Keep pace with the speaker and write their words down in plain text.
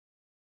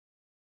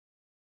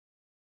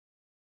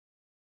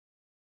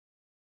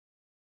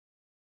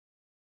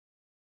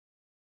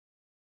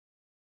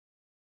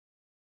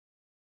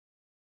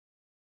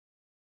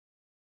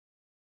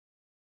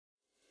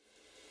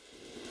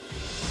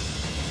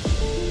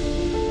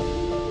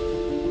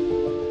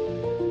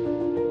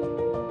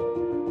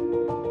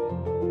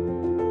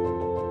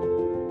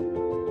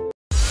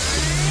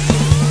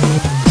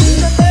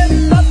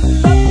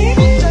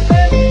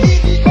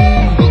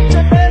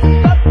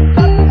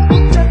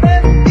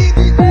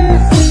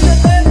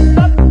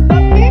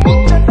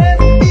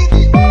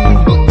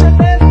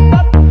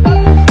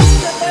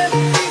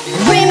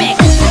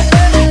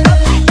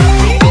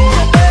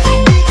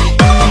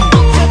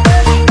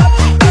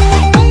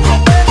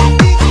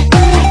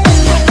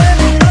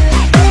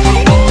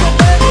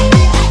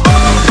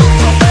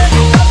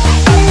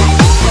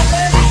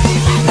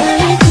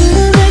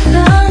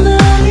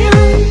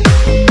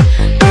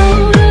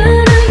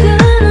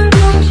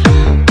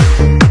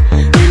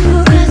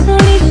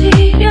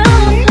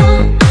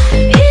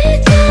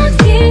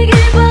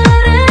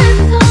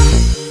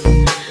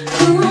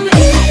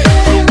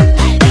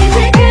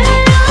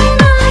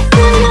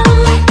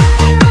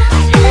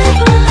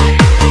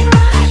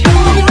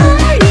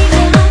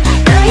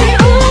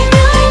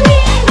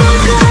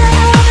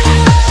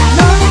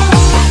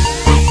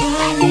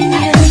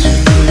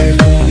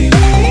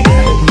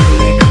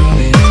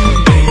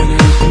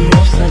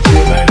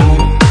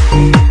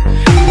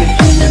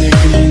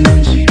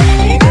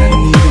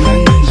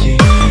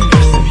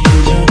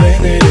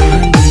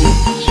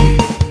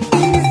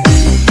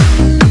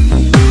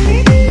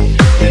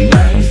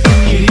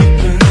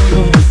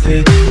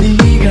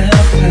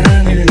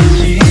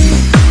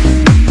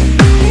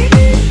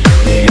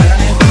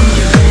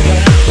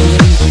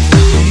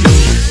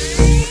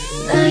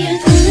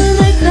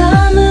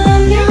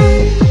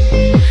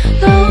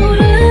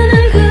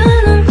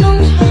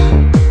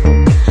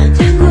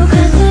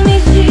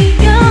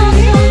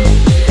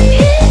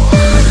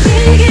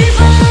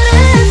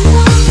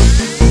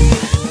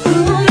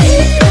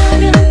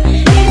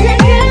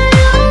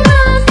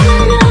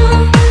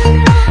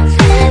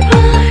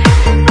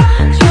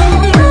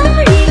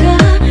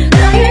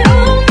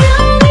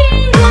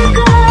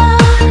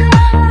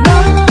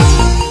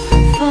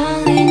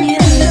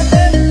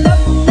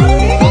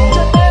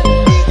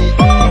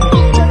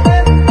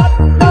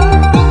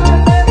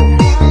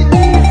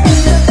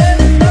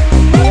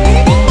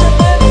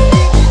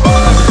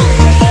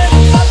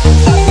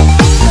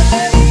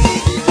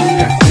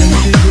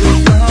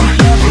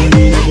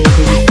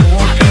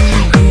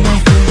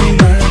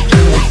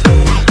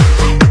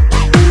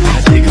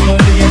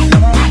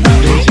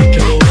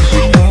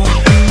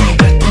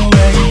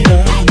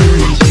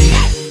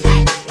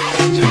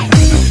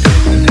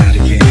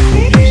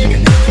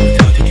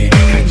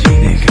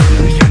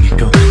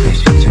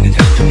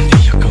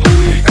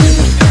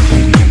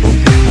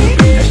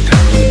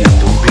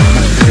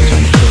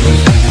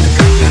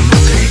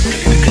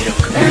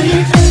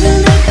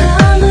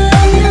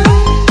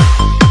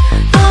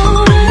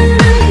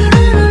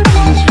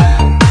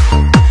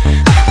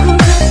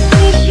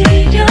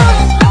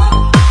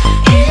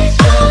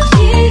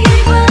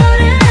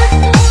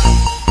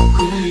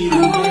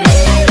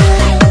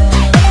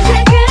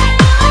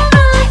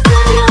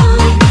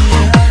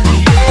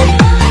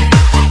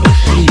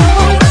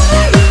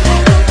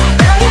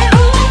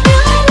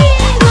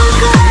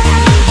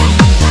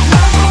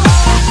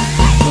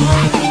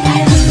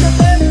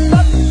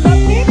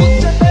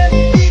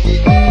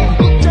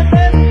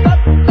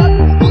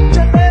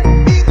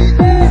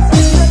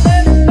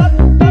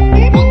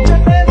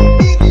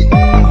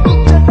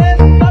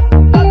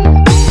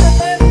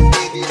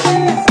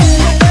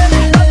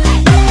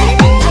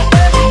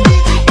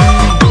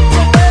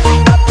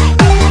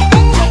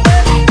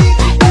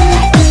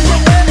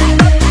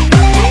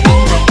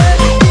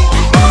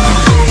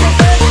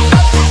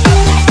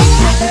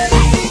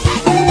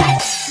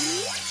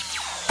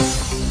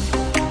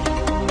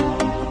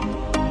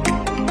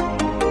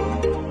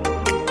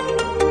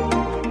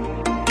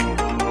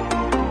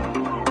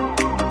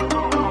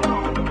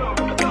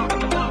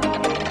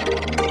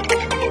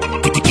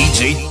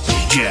DJ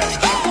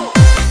Jam.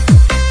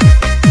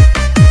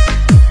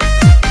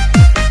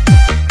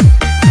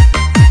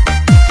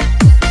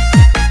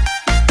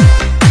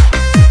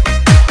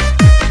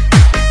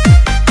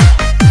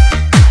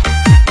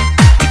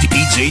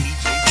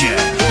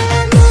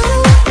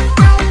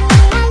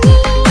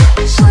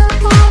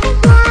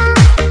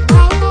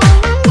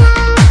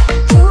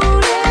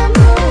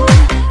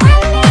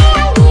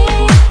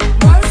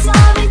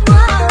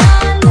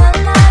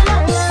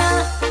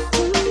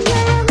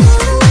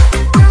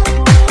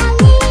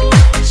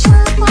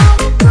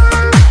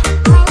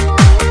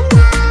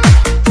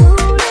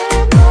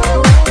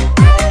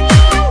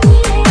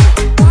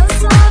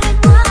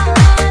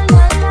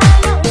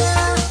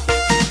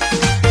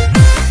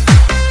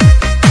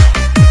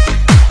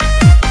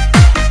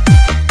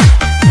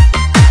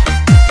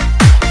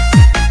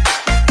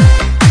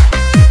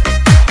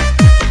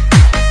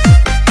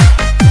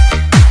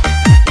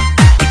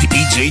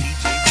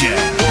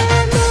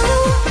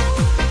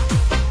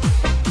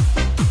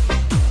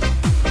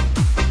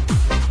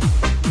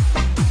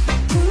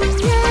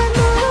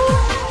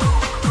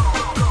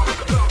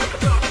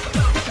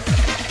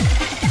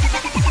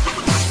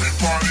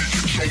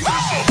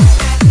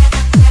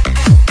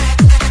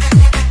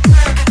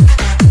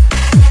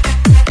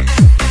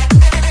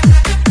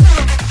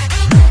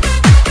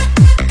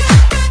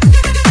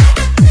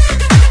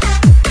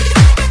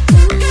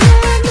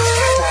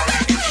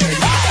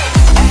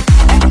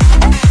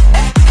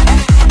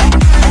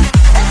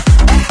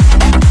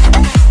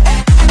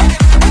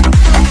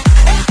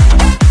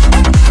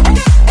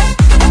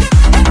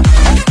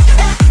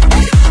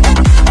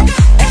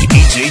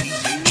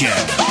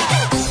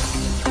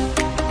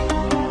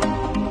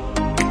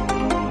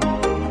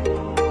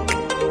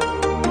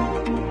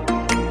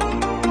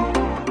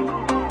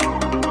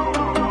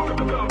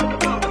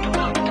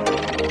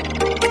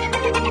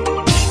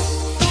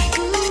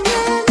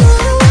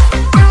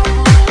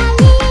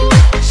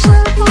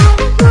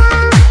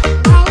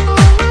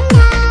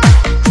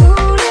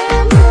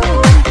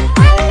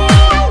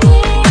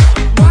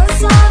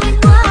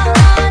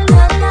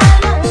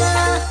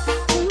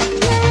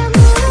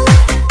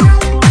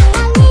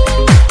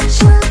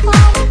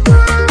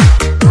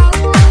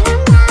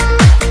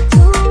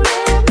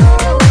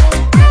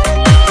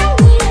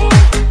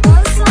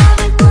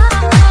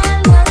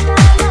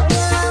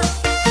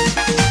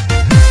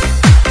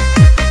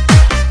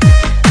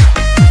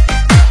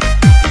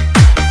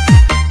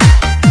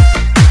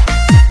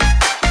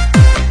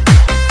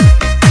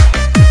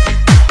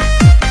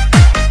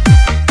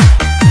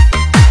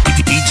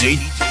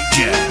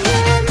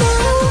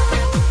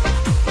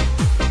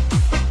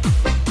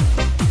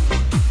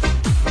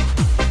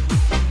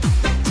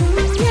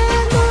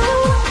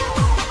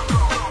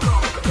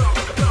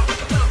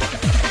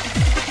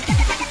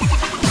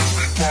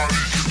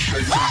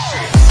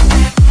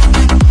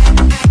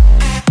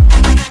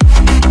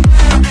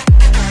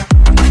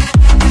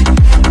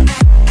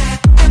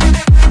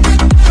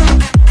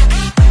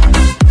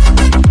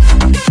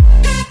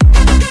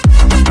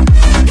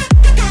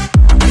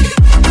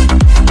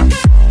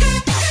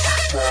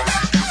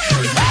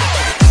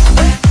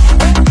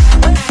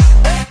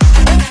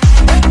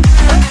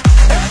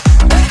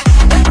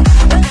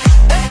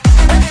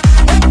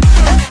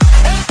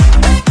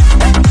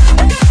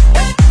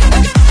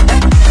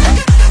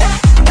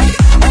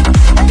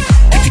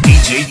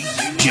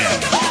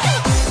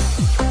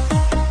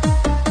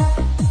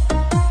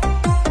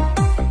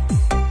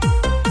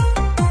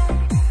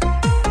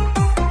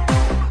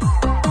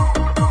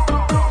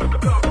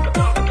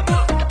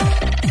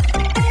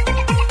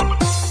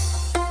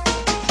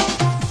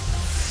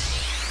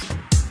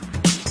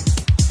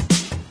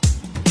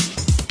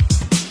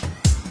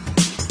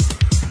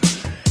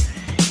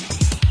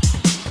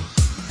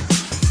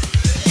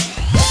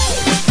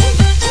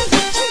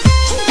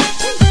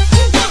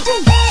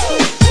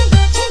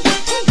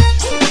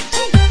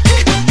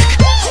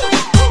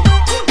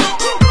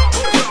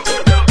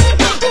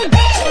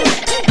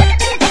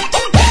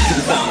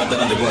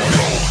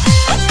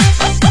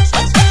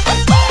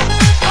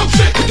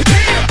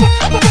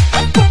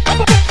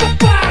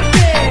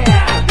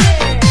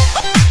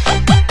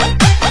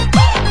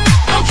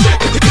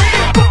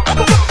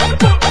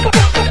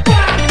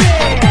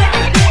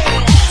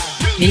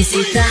 Vi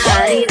sitter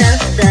här i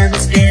natten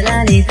och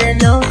spelar lite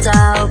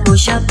låtar och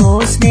pushar på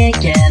och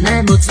smeker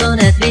när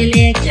motståndet vi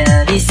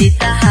leker. Vi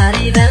sitter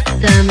här i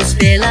väntan och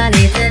spelar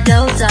lite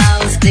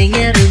låtar och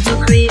springer runt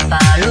och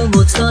creepar och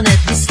motståndet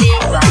vi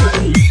slipar.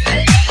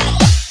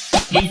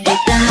 Vi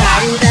sitter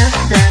här i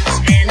väntan och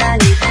spelar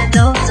lite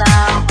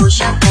låtar och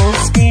pushar på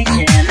och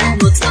smeker när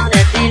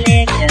motståndet vi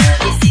leker.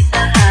 Vi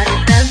sitter här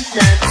i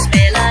väntan och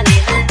spelar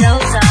lite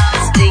låtar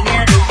och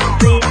springer runt och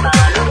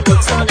creepar och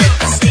motståndet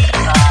vi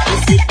slipar.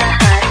 Vi sitter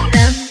här i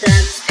väntan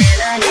och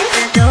spelar lite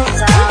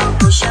låtar och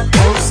pushar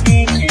på och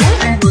smeker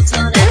när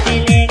motståndet vi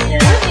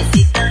leker. Vi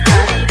sitter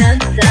här i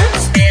väntan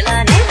och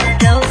spelar lite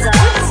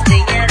låtar och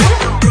springer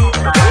runt och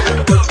creepar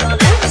och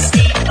motståndet vi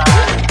slipar.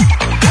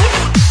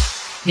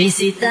 Vi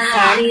sitter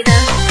här i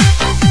väntan.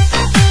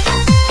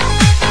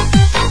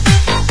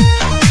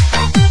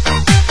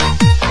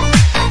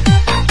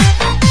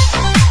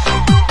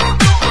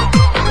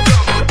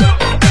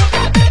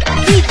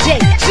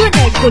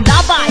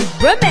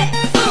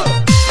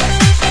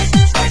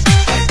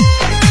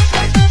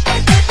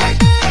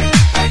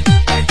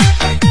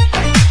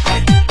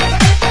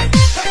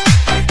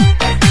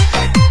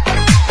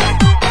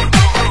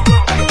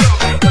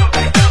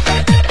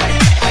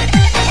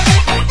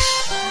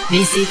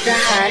 Visita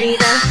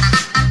Harida,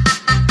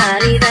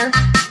 Harida,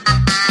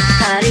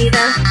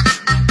 Harida,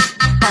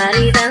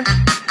 Harida,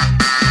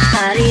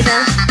 Harida,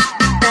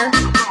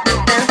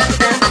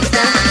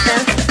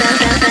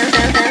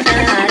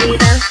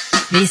 Harida,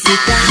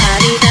 visita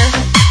Harida,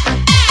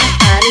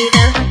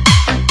 Harida,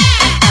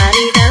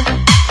 Harida,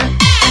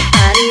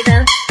 Harida,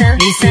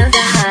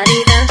 visita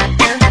Harida,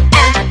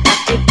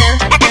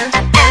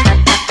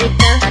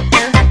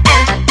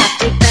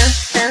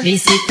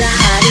 visita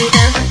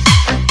Harida,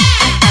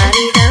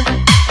 Harida,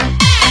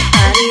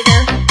 Harida,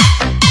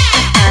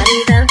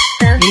 Harida,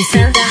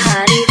 visita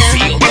Harida.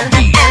 Feel the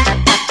beat,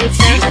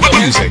 feel the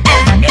music.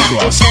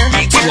 Negros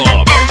Beats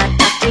Club.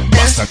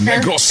 Basta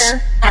Negros,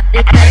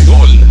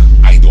 idol,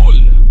 idol.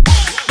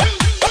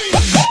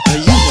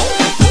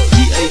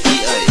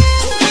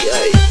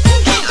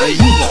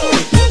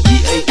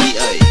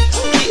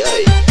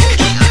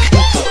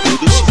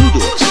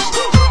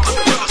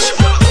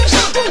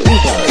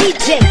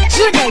 DJ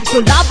Junior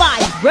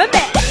Kulabay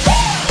Remix.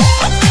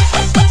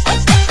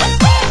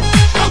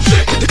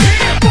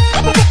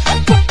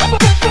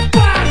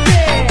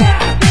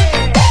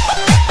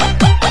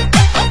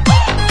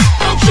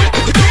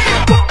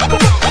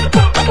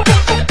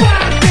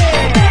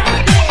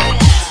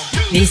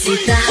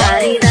 Visita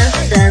Harida,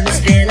 den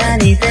spelar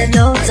lite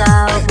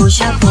låtar och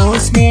pushar på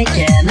och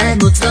smeker. När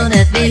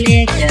motståndet vill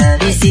leka.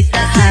 Visita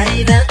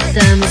Harida,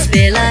 den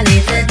spelar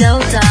lite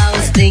låtar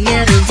och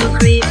springer runt och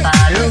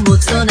creepar och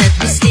motståndet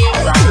vill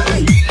slippa.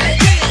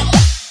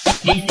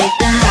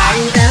 Visita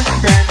Harida,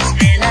 den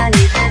spelar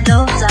lite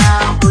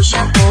låtar och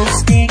pushar på och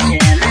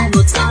smeker. När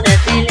motståndet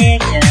vill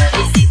leka.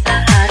 Visita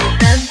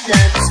Harida,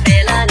 den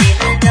spelar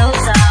lite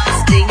låtar och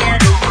springer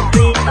runt och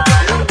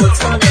creepar och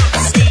motståndet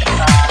vill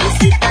slippa.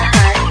 Visita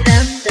Harida,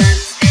 den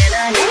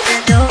spelar lite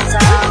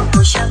låtar och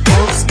pushar på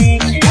och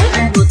smeker.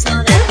 När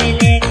motståndet vill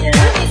leka.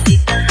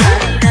 Visita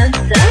Harida,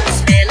 den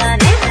spelar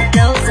lite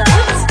låtar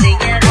och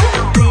springer runt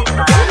och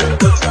creepar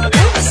och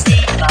motståndet vill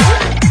slippa.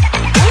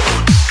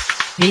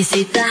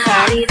 Visita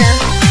Harida.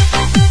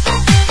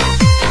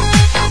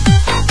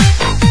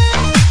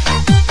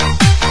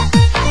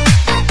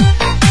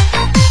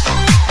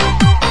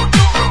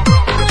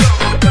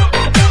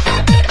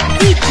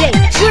 DJ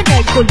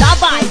Junior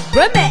Kulabay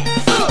Remix.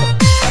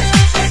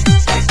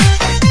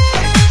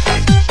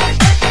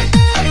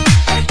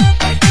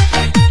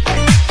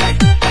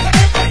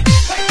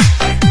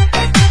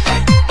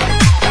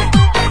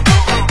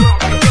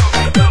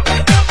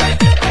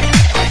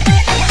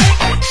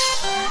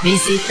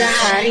 Visita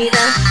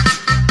Harida,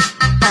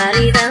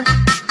 Harida,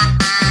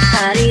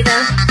 Harida,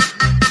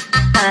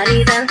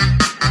 Harida,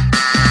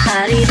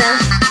 Harida,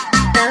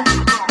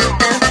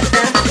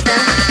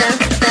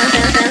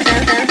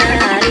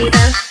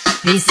 Harida,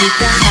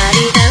 visita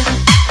Harida,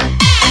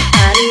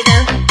 Harida,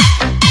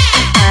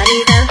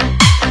 Harida,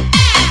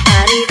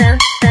 Harida,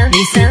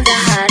 visita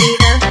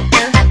Harida,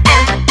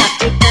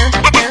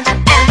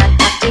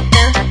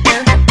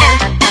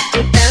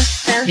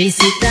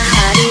 visita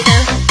Harida.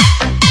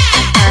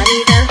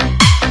 Harida,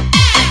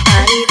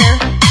 Harida,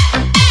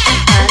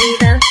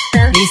 Harida,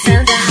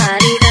 visita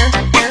Harida,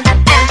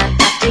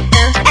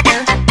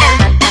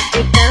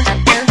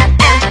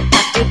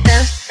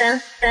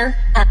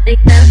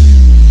 Harida.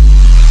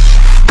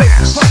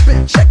 Bass is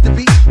pumping, check the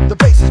beat. The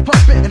bass is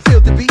pumping and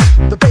feel the beat.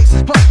 The bass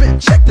is pumping,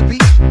 check the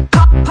beat.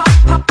 Pop, pop,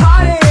 pop,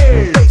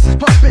 party. Bass is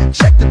pumping,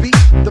 check the beat.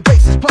 The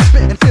bass is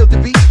pumping and feel the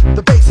beat.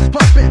 The bass is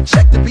pumping,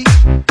 check the beat.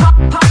 Pop,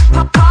 pop,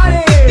 pop,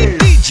 party.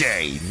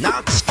 DJ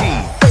Natski.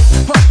 Bass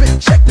is pumping,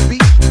 check the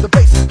beat. The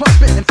bass is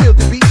pumping and feel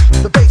the beat.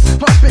 The bass is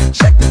pumping,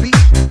 check the beat.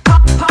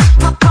 Pop, pop,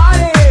 pop,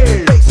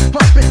 party. Bass is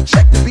pumping,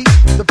 check the beat.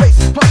 The bass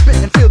is pumping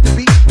and feel the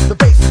beat. The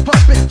bass is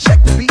pumping, check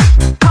the beat.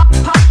 Pop,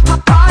 pop,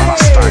 pop, party.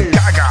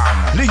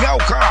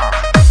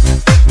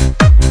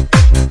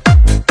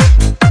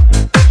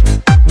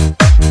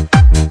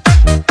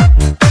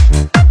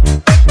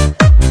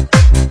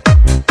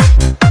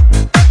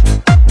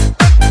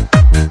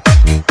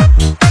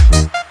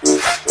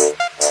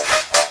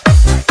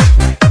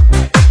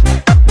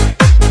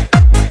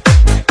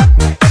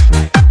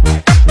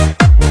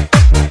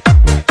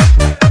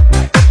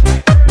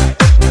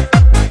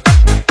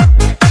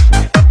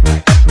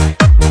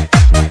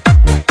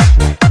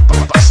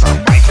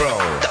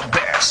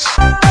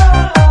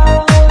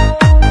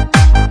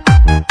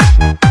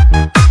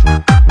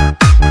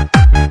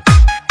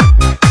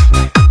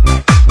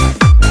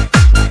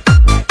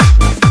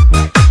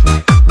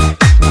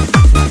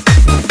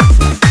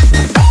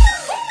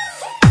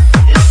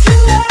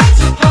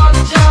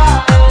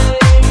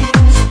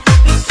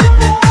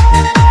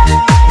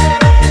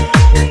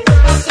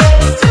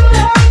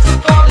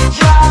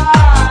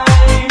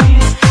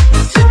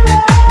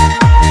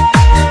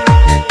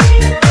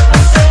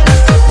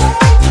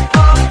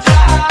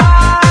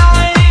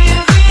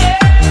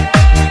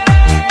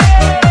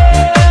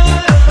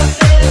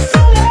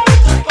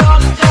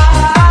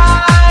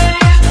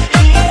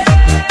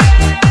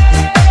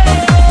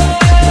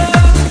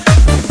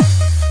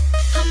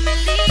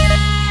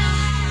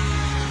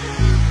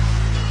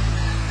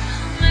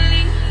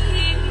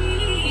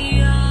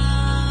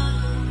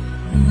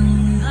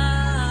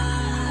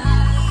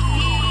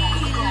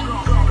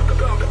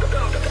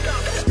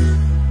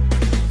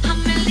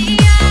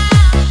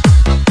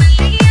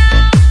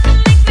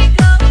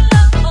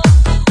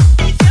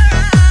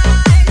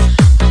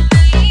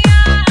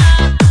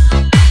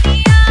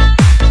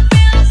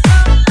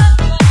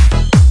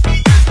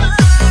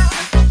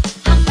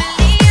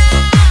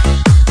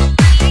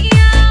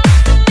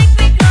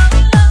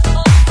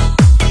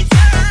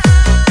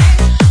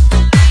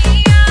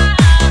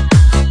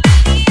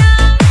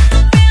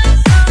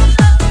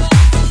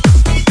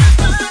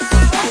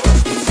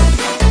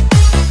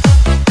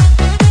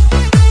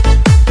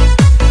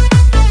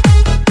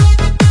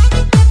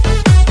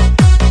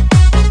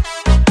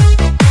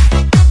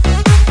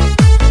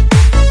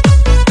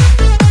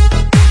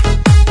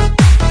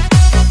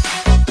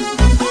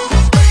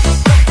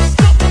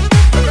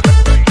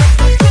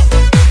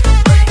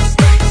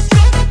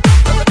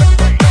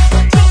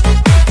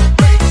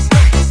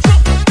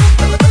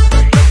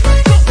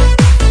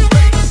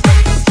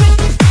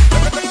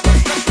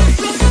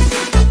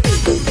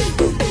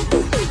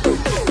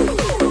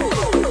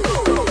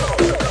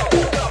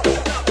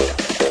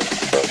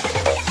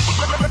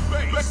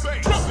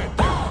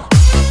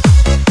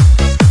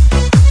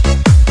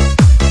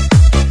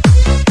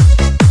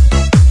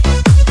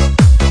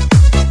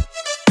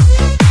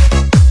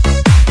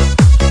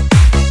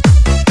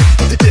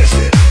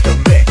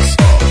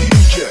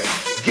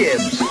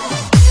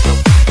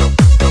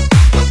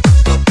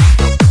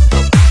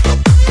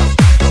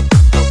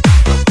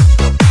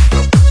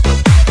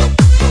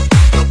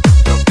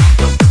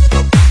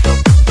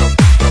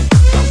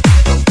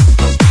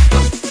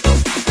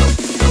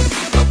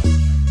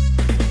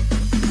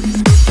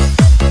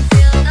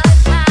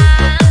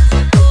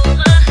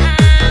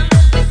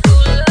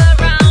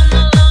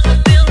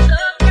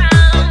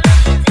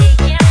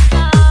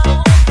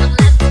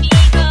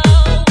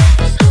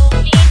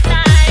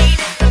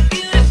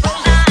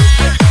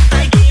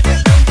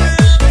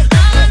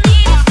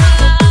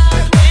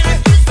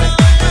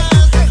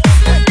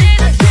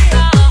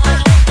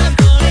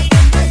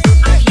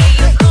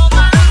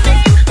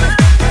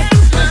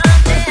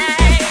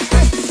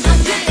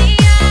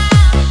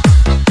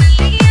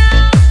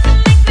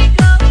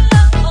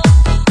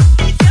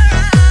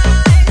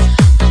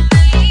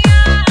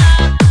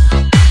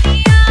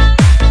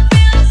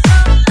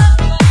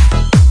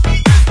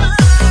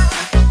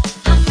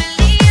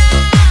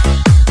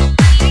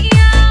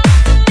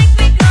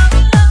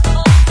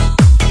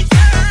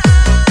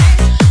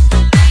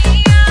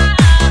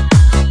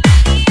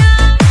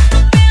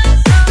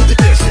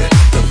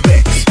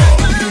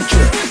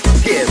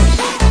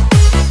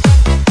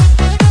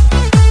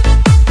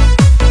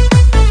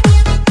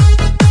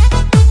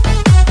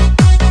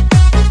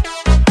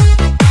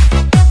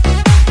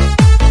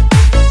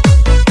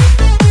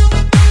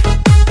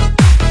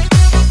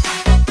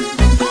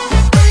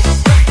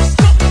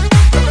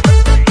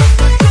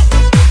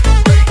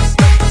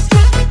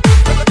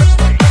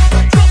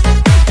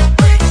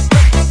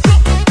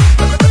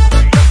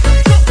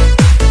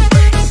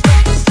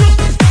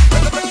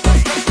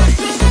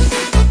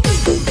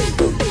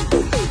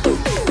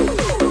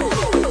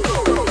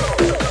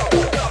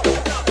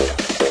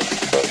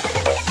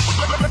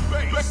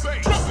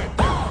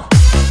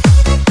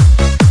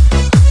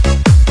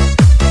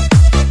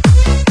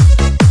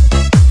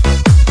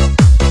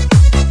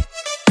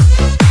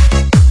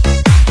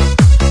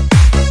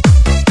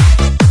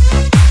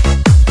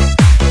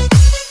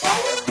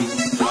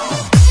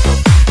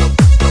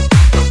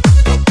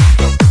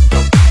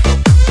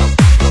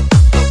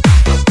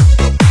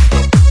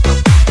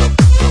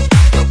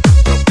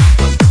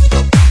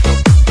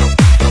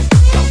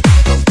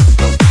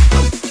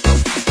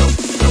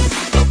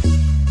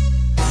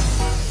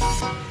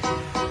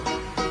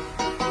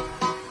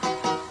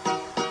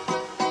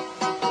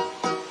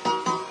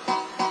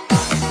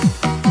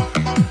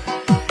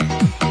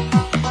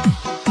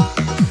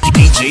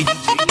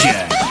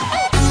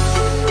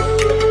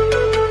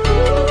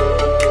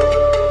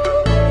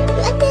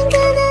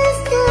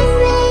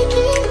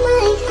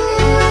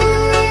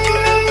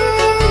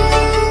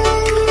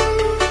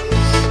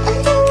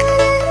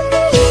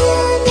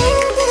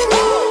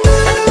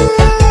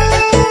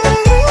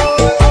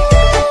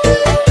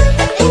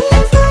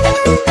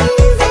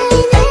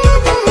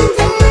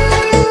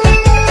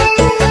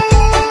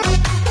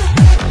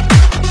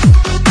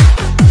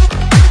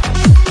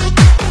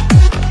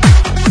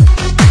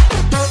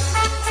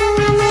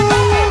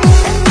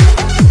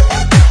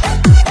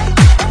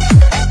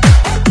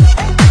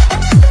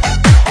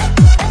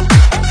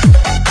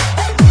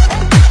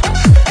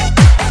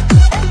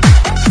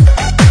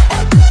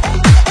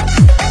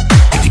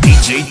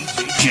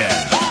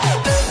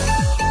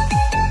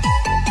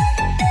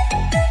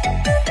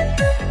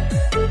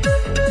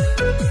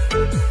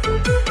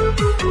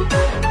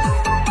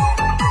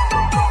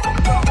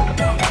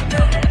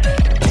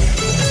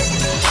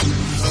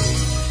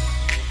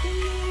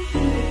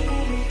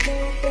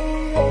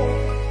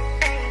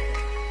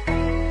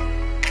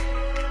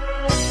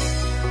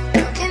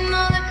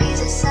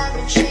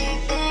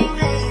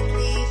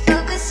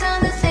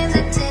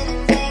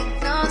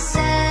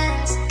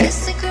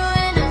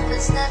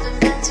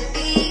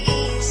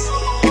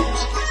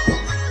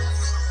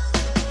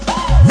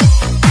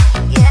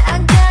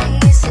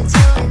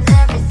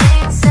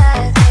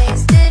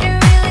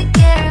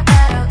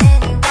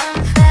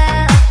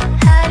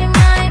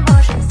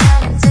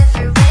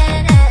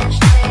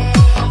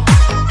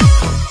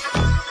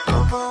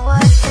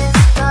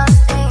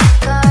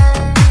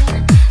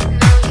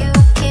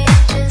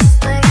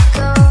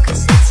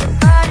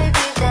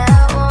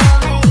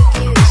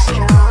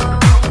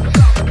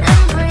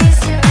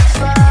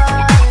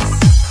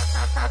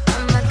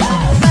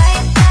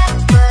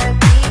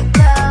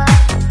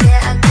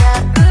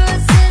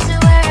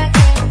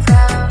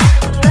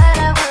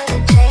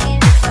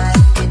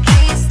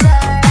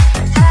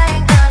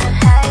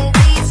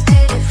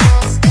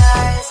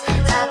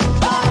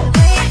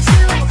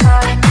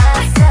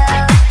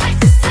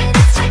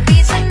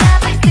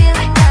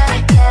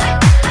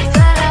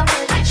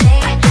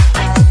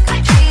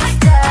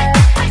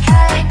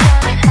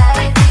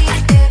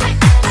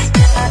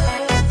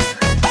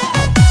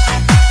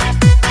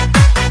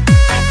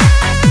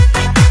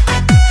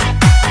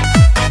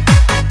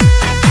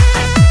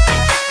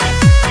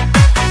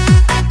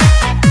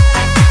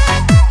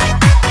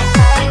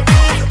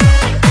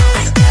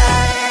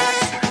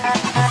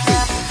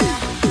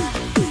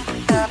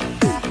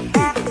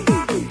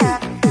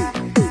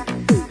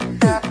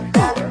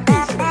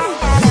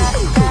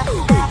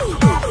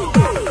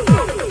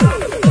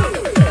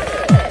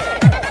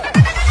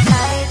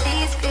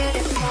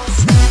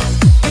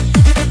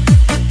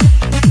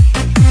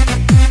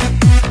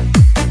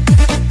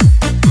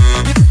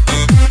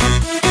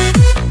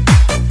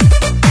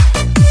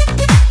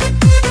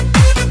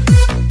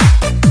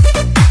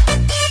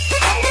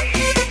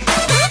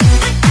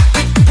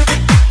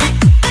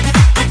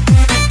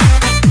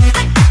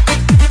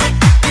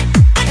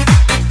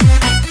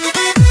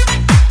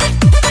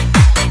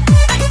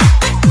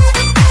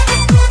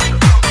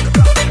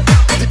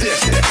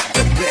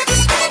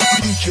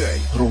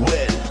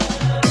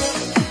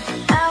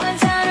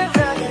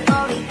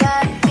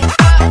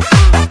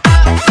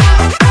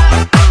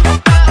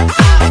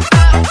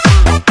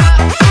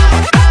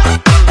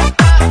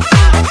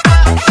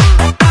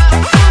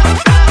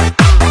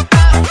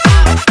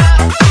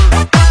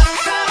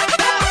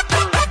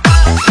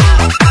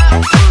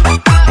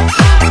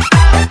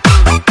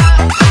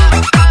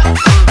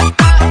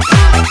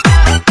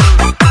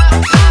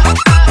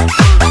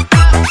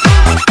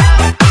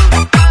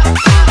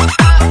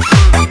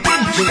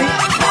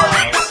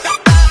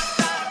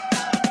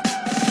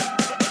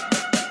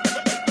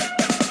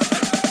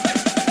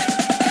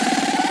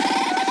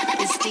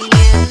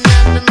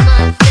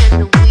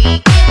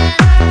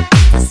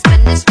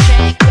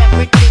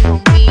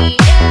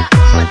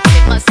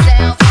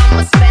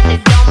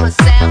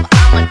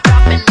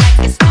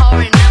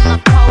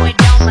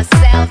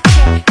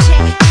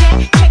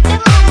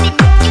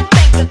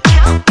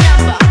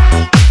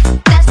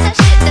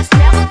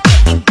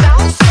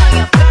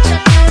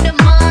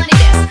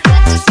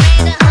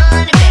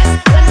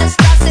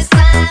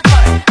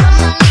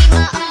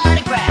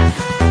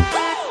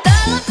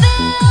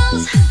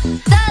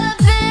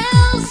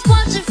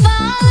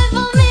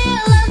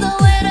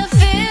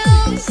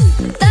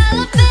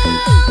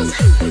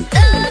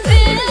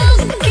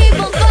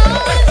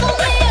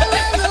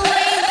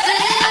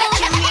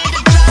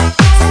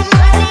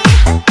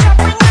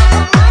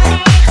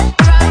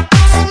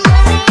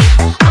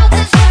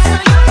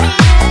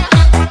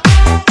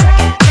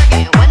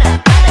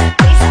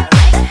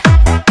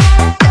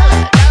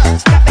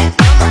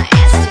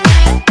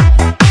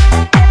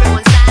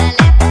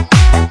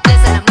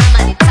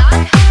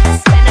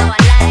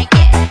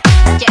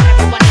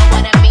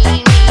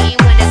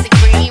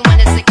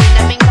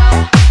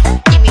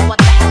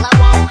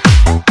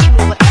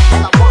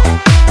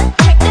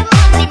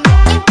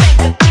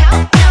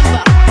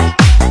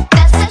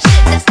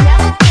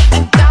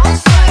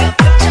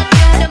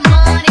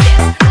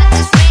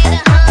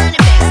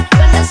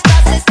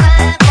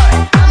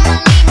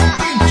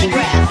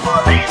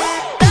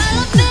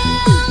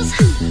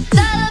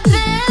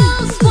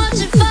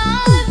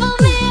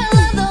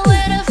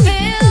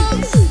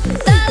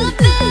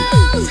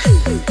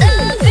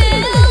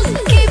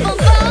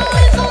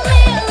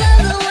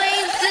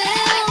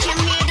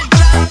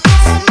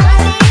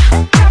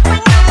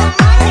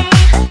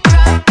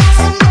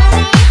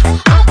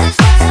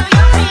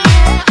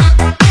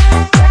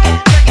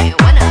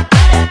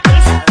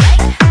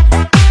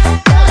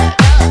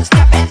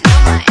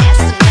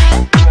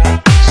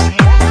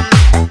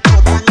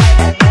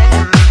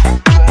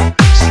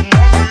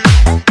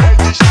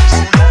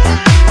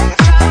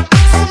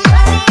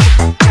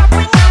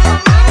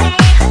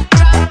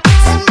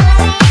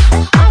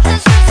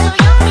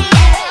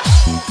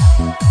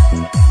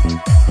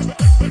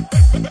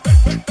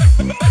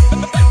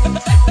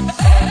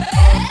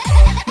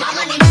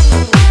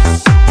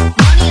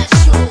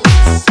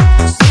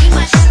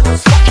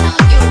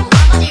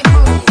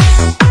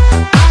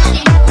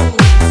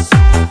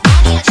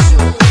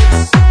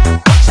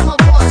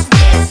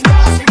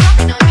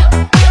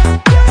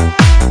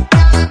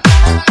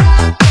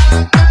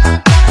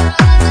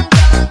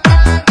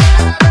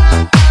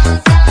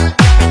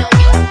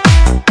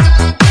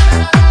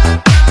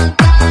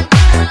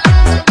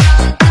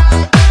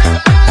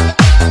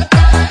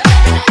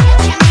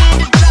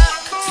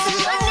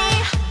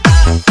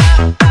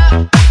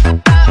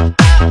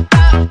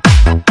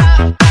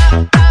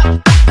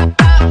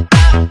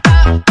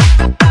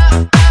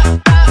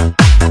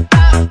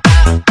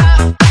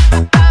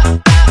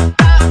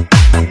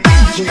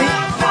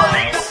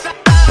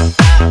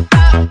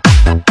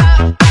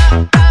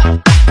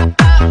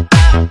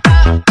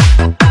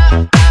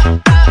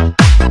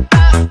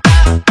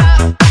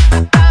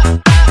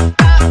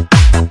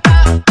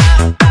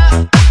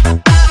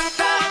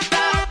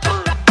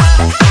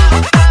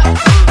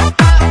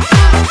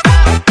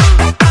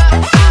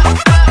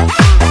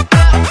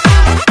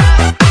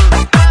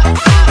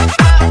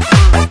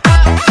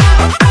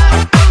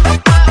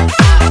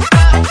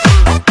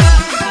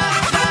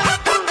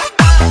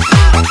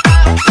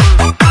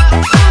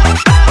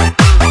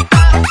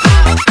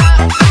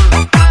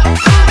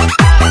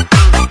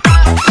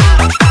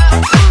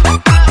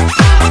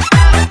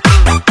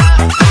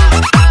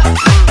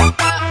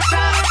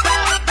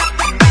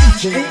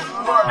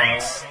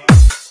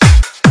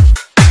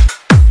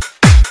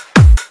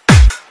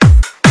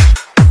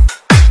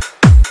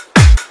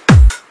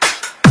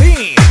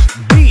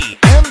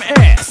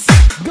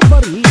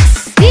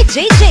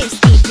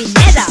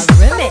 Pineda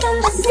Remix.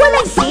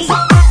 Walang hate.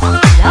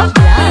 Love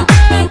lang.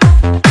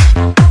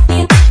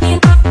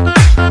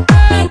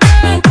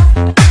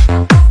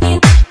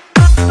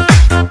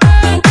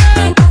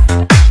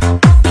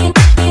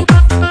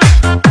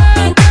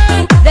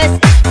 This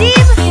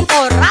is Team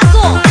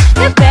Orago,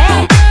 the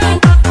best.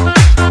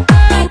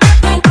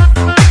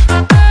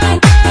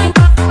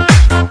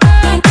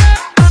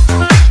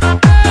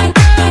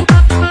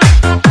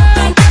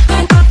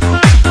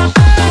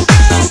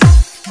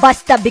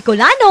 Basta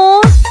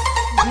Bicolano,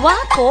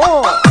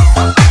 guwapo.